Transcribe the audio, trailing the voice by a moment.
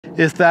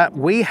is that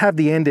we have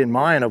the end in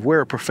mind of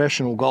where a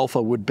professional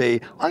golfer would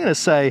be. I'm going to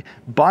say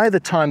by the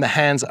time the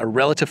hands are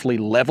relatively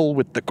level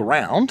with the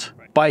ground,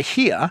 by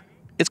here,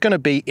 it's going to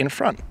be in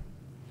front.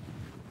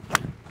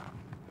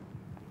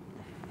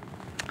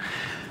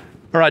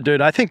 All right,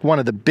 dude, I think one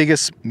of the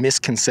biggest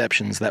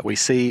misconceptions that we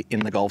see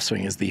in the golf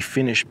swing is the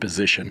finish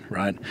position,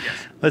 right?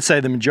 Let's say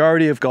the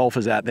majority of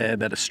golfers out there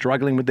that are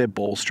struggling with their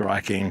ball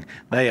striking,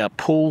 they are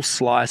pull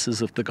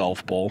slices of the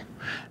golf ball.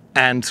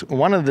 And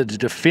one of the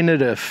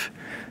definitive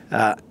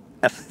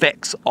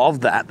effects of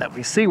that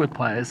we see with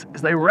players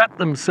is they wrap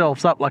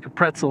themselves up like a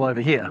pretzel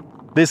over here.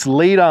 This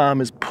lead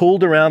arm is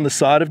pulled around the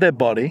side of their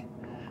body.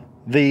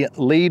 The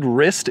lead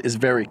wrist is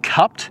very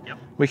cupped.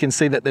 We can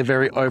see that they're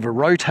very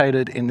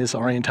over-rotated in this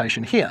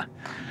orientation here.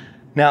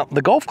 Now,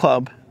 the golf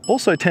club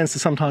also tends to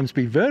sometimes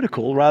be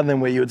vertical rather than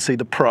where you would see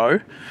the pro,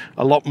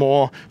 a lot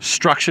more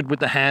structured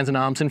with the hands and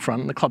arms in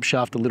front and the club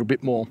shaft a little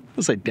bit more,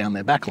 let's say, down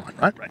their back line,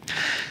 right?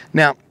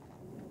 Now,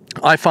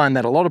 I find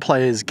that a lot of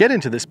players get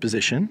into this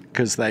position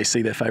because they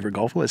see their favorite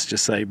golfer, let's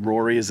just say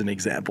Rory as an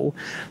example,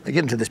 they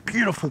get into this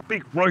beautiful,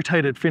 big,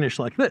 rotated finish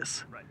like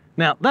this.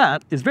 Now,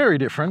 that is very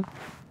different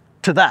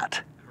to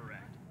that.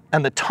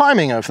 And the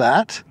timing of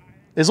that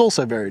is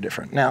also very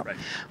different. Now,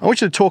 I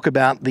want you to talk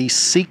about the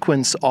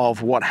sequence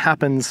of what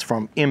happens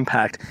from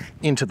impact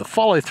into the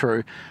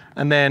follow-through,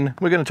 and then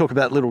we're going to talk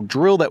about that little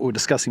drill that we were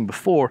discussing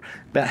before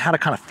about how to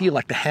kind of feel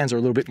like the hands are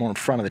a little bit more in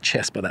front of the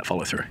chest by that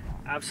follow-through.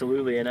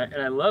 Absolutely, and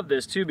I love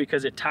this too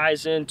because it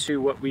ties into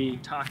what we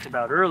talked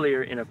about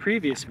earlier in a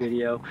previous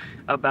video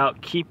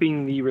about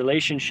keeping the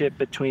relationship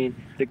between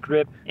the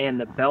grip and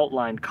the belt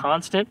line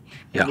constant.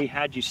 And we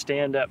had you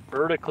stand up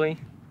vertically,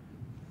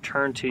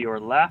 turn to your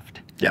left,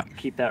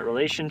 keep that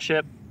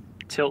relationship,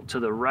 tilt to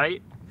the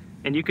right,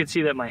 and you can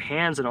see that my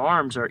hands and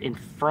arms are in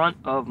front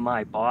of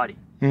my body.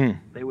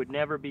 They would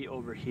never be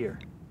over here.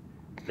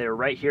 They're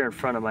right here in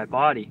front of my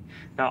body.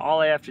 Now all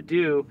I have to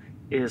do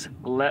is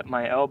let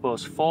my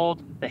elbows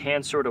fold, the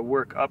hands sort of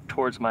work up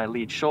towards my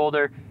lead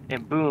shoulder,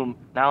 and boom,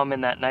 now I'm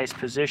in that nice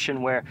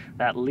position where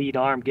that lead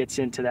arm gets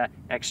into that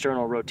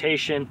external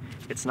rotation.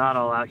 It's not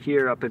all out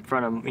here up in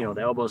front of,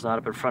 the elbow's not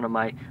up in front of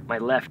my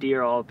left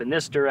ear all up in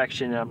this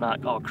direction, and I'm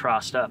not all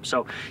crossed up.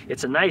 So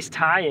it's a nice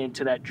tie-in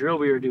to that drill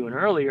we were doing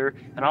earlier,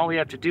 and all we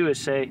have to do is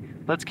say,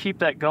 let's keep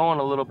that going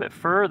a little bit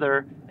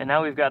further, and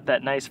now we've got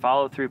that nice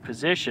follow-through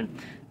position.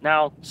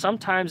 Now,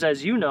 sometimes,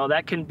 as you know,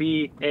 that can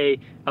be a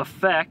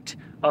effect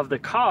of the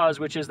cause,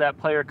 which is that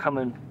player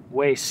coming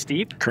way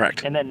steep.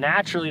 Correct. And then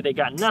naturally they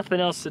got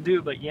nothing else to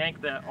do but yank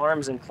the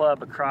arms and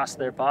club across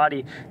their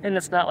body. And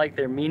it's not like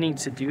they're meaning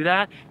to do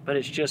that, but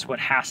it's just what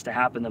has to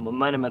happen. The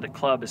momentum of the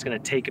club is going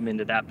to take them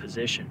into that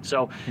position.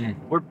 So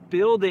we're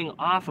building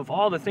off of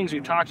all the things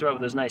we've talked about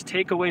with those nice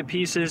takeaway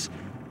pieces,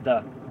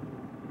 the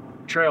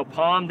trail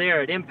palm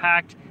there at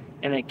impact,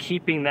 and then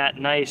keeping that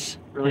nice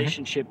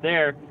relationship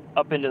there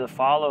up into the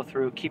follow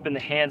through, keeping the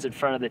hands in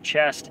front of the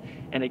chest,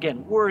 and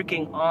again,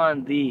 working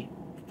on the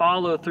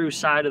follow through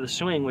side of the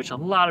swing, which a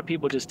lot of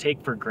people just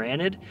take for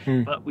granted,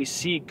 but we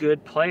see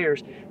good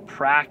players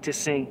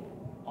practicing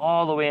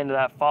all the way into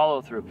that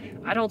follow through.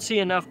 I don't see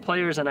enough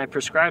players, and I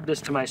prescribe this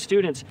to my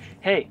students,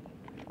 hey,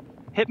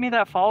 hit me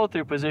that follow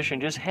through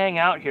position, just hang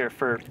out here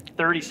for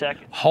 30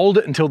 seconds. Hold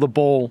it until the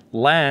ball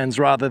lands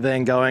rather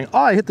than going, oh,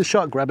 I hit the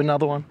shot, grab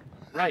another one.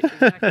 Right,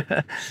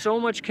 exactly. So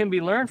much can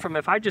be learned from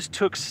if I just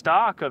took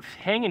stock of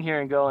hanging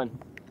here and going,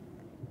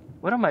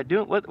 what am I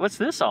doing? What's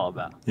this all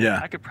about? Yeah.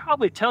 I could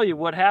probably tell you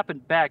what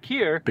happened back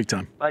here. Big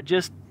time. By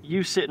just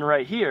you sitting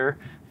right here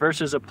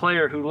versus a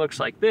player who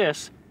looks like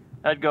this,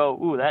 I'd go,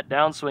 ooh, that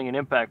downswing and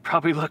impact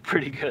probably looked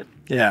pretty good.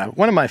 Yeah,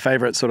 one of my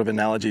favorite sort of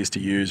analogies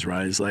to use,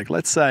 right, is like,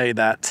 let's say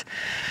that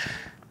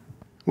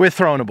we're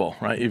throwing a ball,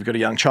 right? You've got a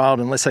young child,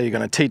 and let's say you're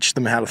going to teach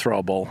them how to throw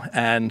a ball.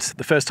 And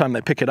the first time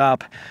they pick it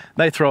up,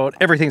 they throw it,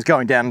 everything's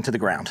going down into the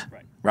ground,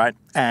 right?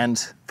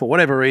 And for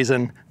whatever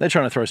reason, they're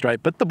trying to throw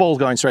straight, but the ball's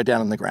going straight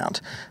down in the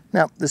ground.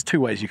 Now, there's two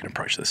ways you can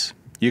approach this.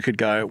 You could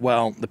go,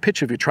 well, the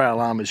pitch of your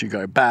trail arm as you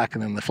go back,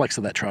 and then the flex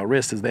of that trail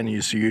wrist is then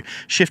you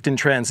shift in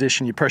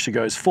transition, your pressure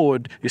goes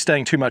forward, you're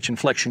staying too much in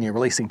flexion, you're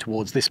releasing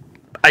towards this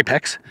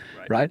apex,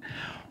 right?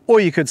 Or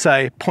you could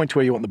say, point to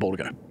where you want the ball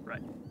to go.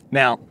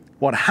 Now,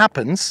 what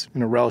happens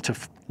in a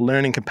relative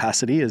learning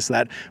capacity is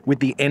that with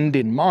the end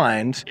in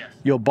mind,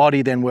 your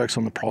body then works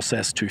on the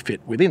process to fit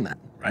within that,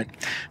 right?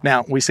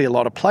 Now, we see a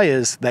lot of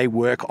players, they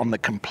work on the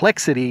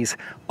complexities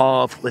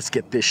of, let's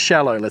get this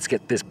shallow, let's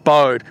get this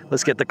bowed,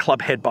 let's get the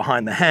club head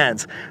behind the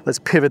hands, let's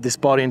pivot this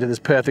body into this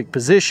perfect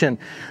position.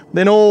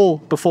 Then all,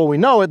 before we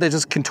know it, they're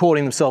just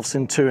contorting themselves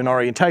into an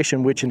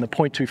orientation, which in the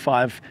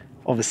 0.25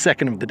 of a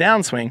second of the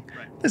downswing,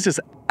 there's just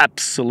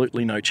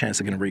absolutely no chance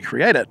they're going to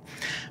recreate it.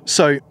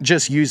 So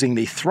just using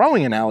the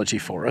throwing analogy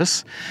for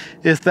us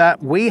is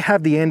that we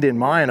have the end in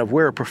mind of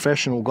where a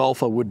professional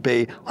golfer would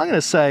be. I'm going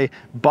to say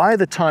by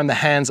the time the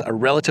hands are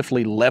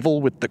relatively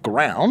level with the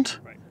ground,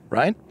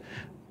 right?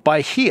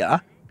 By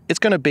here, it's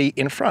going to be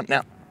in front.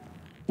 Now,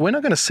 we're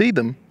not going to see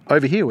them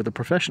over here with a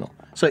professional.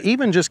 So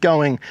even just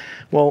going,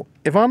 well,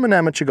 if I'm an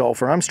amateur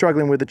golfer, I'm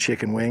struggling with a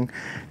chicken wing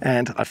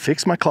and I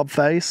fix my club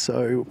face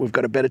so we've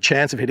got a better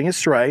chance of hitting it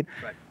straight.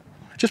 Right.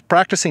 Just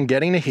practicing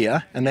getting to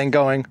here and then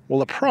going,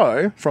 well, a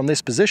pro from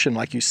this position,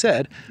 like you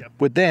said,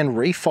 would then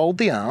refold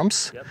the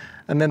arms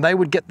and then they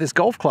would get this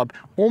golf club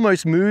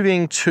almost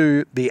moving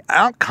to the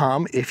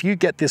outcome if you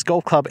get this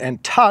golf club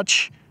and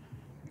touch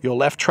your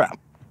left trap.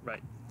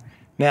 Right.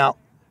 Now,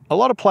 a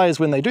lot of players,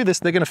 when they do this,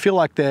 they're going to feel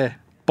like their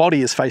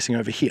body is facing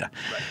over here.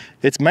 Right.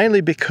 It's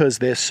mainly because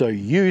they're so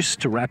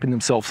used to wrapping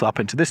themselves up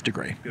into this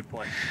degree. Good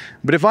point.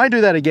 But if I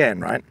do that again,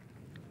 right,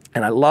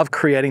 and I love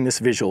creating this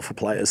visual for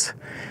players,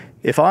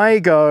 if I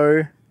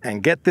go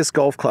and get this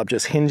golf club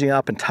just hinging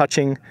up and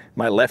touching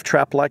my left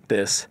trap like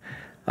this,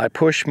 I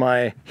push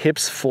my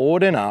hips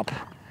forward and up,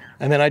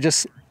 and then I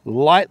just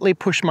lightly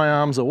push my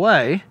arms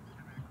away,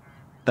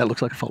 that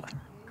looks like a fold.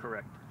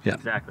 Correct. Yeah.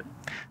 Exactly.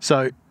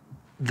 So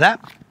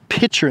that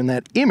picture and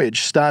that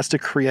image starts to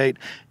create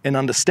an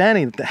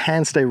understanding that the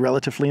hands stay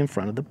relatively in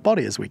front of the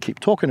body, as we keep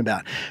talking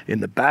about. In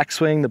the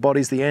backswing, the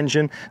body's the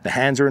engine, the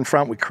hands are in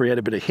front, we create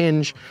a bit of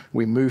hinge,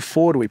 we move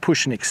forward, we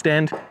push and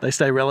extend, they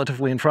stay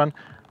relatively in front.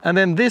 And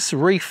then this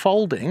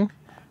refolding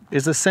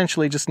is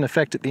essentially just an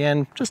effect at the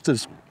end, just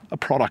as a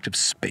product of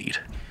speed,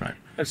 right?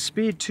 Of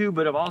speed too,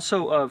 but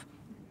also of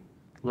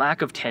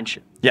lack of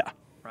tension. Yeah.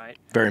 Right?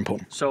 Very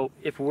important. So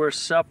if we're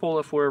supple,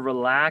 if we're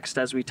relaxed,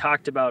 as we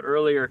talked about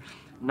earlier,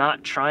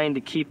 not trying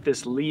to keep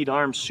this lead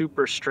arm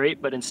super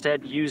straight, but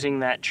instead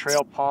using that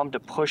trail palm to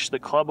push the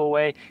club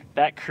away,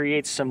 that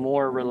creates some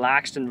more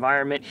relaxed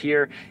environment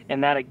here.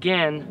 And that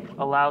again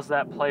allows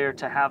that player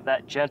to have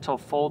that gentle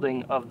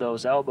folding of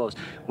those elbows.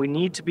 We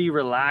need to be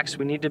relaxed.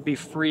 We need to be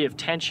free of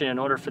tension in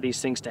order for these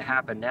things to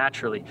happen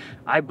naturally.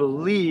 I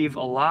believe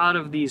a lot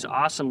of these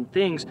awesome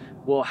things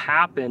will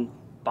happen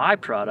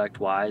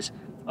byproduct-wise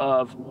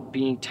of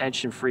being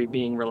tension-free,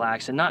 being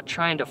relaxed, and not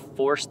trying to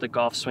force the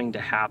golf swing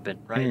to happen,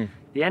 right?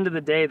 At the end of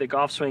the day, the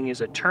golf swing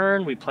is a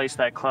turn. We place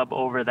that club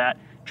over that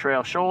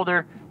trail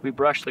shoulder, we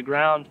brush the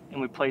ground,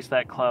 and we place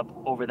that club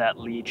over that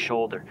lead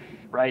shoulder,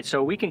 right?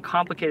 So we can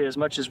complicate it as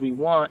much as we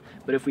want,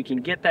 but if we can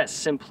get that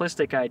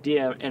simplistic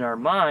idea in our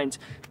minds,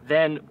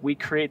 then we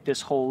create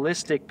this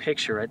holistic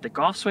picture, right? The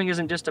golf swing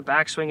isn't just a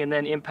backswing and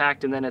then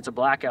impact and then it's a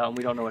blackout and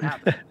we don't know what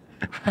happened.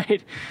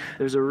 Right?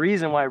 There's a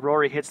reason why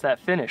Rory hits that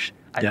finish.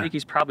 I think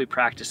he's probably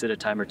practiced it a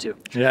time or two.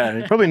 Yeah,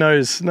 he probably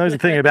knows the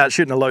thing about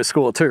shooting a low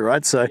score too,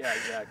 right? So yeah,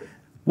 exactly.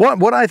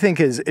 What I think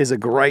is a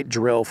great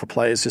drill for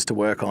players just to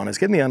work on is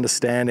getting the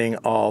understanding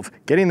of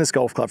getting this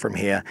golf club from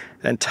here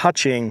and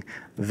touching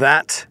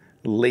that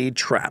lead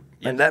trap.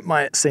 And that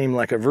might seem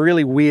like a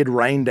really weird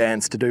rain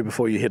dance to do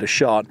before you hit a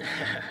shot.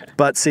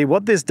 But see,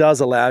 what this does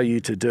allow you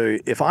to do,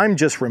 if I'm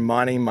just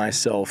reminding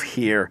myself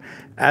here,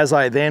 as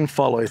I then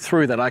follow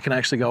through that I can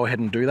actually go ahead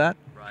and do that,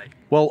 Right.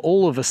 well,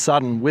 all of a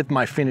sudden with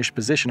my finished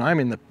position, I'm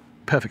in the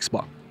perfect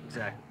spot.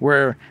 Exactly.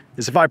 Whereas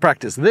if I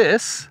practice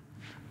this,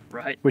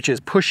 Right. which is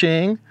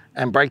pushing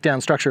and breakdown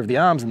structure of the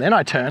arms, and then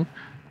I turn,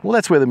 well,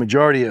 that's where the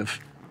majority of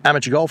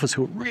amateur golfers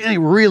who are really,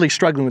 really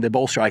struggling with their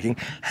ball striking,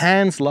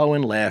 hands low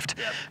and left,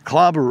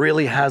 club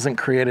really hasn't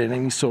created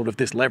any sort of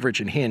this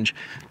leverage and hinge,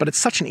 but it's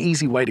such an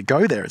easy way to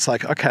go there. It's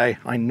like, okay,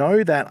 I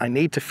know that I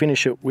need to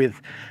finish it with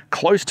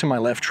close to my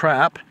left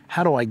trap.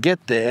 How do I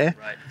get there?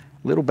 Right.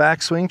 Little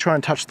backswing, try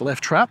and touch the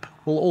left trap.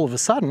 Well, all of a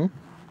sudden,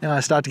 I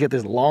start to get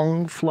this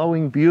long,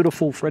 flowing,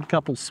 beautiful Fred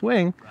Couples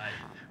swing,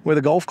 where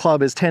the golf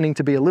club is tending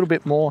to be a little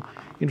bit more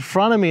in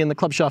front of me and the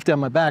club shaft down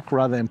my back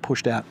rather than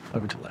pushed out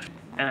over to the left.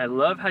 And I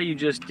love how you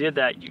just did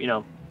that. You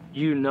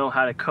know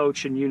how to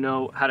coach and you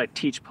know how to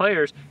teach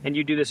players, and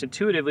you do this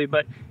intuitively,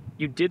 but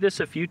you did this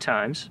a few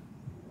times.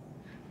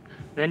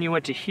 Then you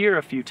went to here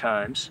a few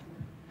times,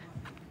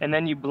 and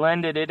then you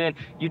blended it in.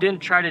 You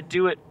didn't try to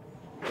do it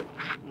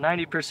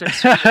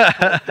 90%,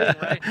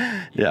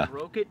 right? You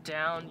broke it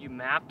down, you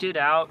mapped it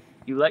out,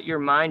 you let your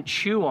mind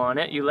chew on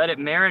it, you let it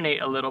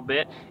marinate a little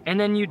bit, and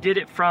then you did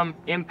it from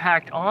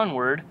impact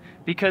onward,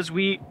 because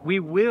we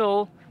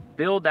will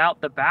build out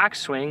the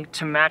backswing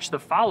to match the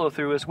follow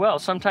through as well.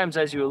 Sometimes,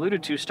 as you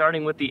alluded to,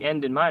 starting with the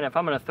end in mind. If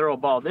I'm going to throw a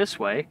ball this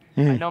way,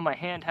 I know my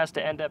hand has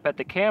to end up at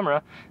the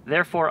camera,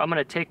 therefore I'm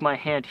going to take my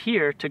hand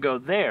here to go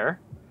there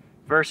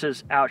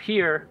versus out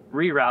here,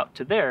 reroute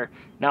to there.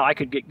 Now I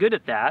could get good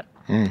at that,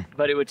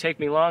 but it would take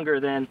me longer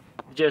than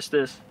just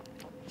this.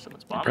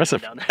 Someone's bombing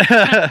down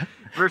there.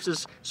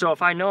 Versus, so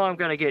if I know I'm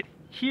going to get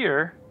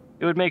here,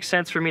 it would make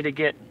sense for me to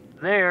get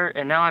there,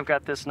 and now I've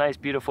got this nice,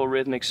 beautiful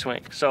rhythmic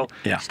swing. So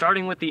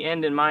starting with the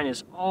end in mind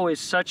is always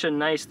such a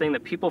nice thing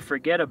that people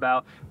forget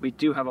about. We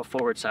do have a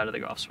forward side of the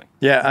golf swing.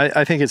 Yeah,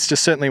 I think it's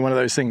just certainly one of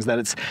those things that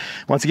it's,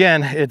 once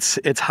again,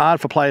 it's hard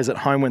for players at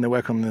home when they're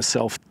working on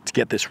themselves to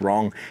get this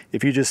wrong.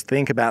 If you just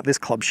think about this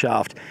club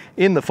shaft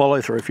in the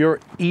follow through, if you're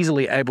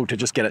easily able to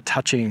just get it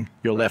touching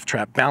your left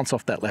trap, bounce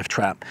off that left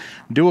trap,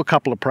 do a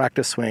couple of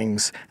practice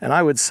swings, and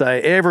I would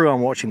say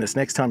everyone watching this,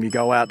 next time you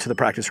go out to the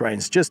practice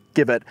range, just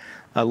give it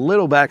a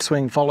little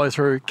backswing, follow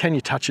through. Can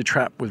you touch a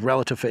trap with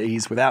relative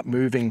ease without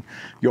moving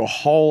your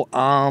whole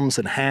arms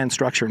and hand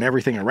structure and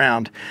everything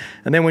around?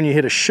 And then when you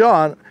hit a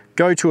shot,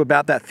 go to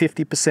about that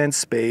 50%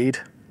 speed.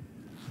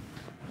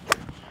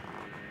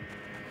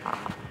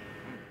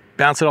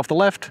 Bounce it off the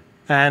left,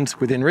 and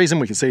within reason,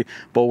 we can see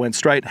ball went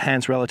straight,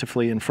 hands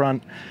relatively in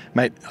front.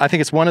 Mate, I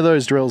think it's one of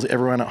those drills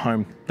everyone at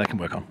home, they can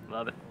work on.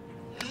 Love it.